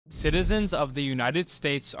Citizens of the United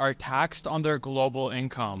States are taxed on their global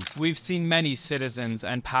income. We've seen many citizens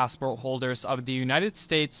and passport holders of the United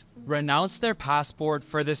States renounce their passport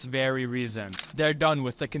for this very reason. They're done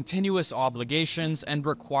with the continuous obligations and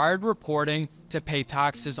required reporting to pay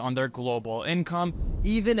taxes on their global income,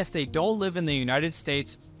 even if they don't live in the United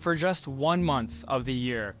States for just 1 month of the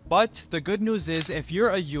year. But the good news is, if you're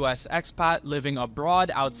a US expat living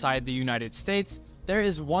abroad outside the United States, there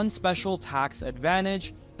is one special tax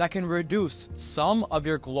advantage that can reduce some of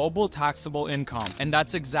your global taxable income. And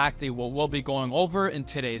that's exactly what we'll be going over in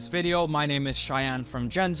today's video. My name is Cheyenne from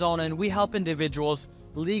GenZone, and we help individuals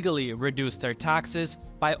legally reduce their taxes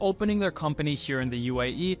by opening their company here in the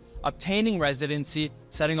UAE, obtaining residency,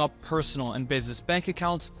 setting up personal and business bank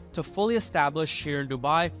accounts to fully establish here in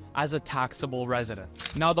Dubai as a taxable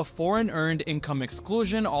resident. Now, the foreign earned income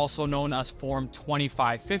exclusion, also known as Form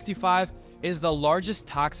 2555, is the largest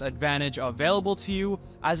tax advantage available to you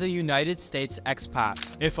as a United States expat.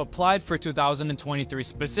 If applied for 2023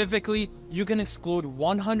 specifically, you can exclude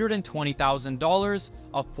 $120,000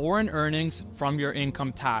 of foreign earnings from your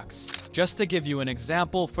income tax. Just to give you an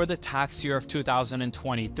example, for the tax year of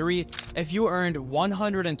 2023, if you earned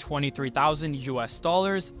 $123,000 US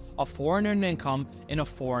of foreign earned income in a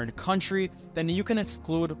foreign country, then you can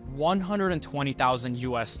exclude $120,000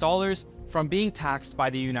 US from being taxed by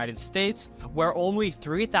the United States, where only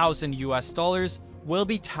 $3,000 US will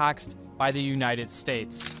be taxed by the United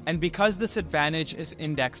States. And because this advantage is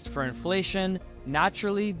indexed for inflation,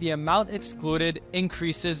 naturally, the amount excluded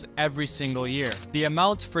increases every single year. The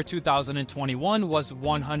amount for 2021 was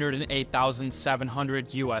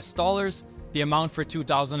 $108,700 US. The amount for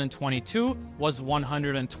 2022 was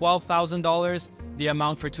 $112,000. The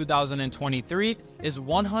amount for 2023 is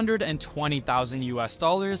 $120,000 US,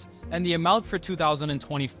 and the amount for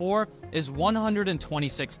 2024 is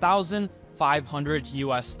 $126,500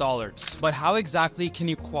 US. But how exactly can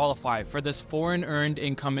you qualify for this foreign earned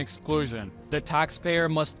income exclusion? The taxpayer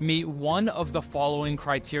must meet one of the following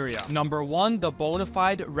criteria. Number one, the bona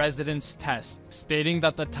fide residence test, stating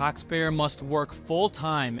that the taxpayer must work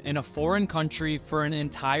full-time in a foreign country for an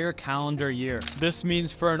entire calendar year. This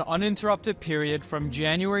means for an uninterrupted period from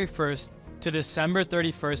January 1st to December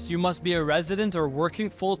 31st, you must be a resident or working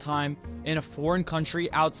full-time in a foreign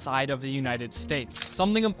country outside of the United States.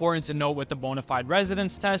 Something important to note with the bona fide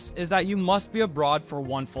residence test is that you must be abroad for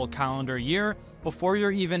 1 full calendar year before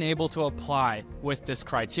you're even able to apply with this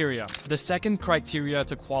criteria. The second criteria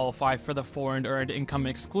to qualify for the foreign earned income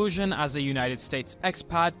exclusion as a United States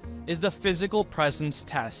expat is the physical presence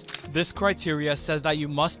test. This criteria says that you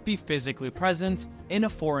must be physically present in a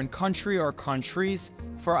foreign country or countries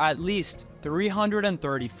for at least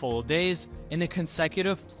 330 full days in a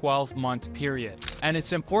consecutive 12-month period. And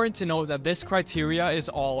it's important to note that this criteria is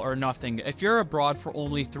all or nothing. If you're abroad for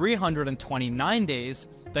only 329 days,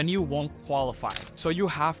 then you won't qualify. So you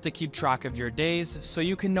have to keep track of your days so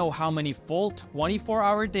you can know how many full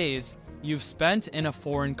 24-hour days you've spent in a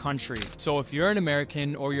foreign country. So if you're an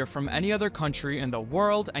American or you're from any other country in the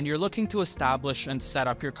world and you're looking to establish and set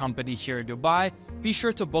up your company here in Dubai, be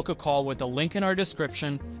sure to book a call with the link in our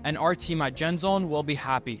description, and our team at GenZone will be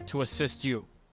happy to assist you.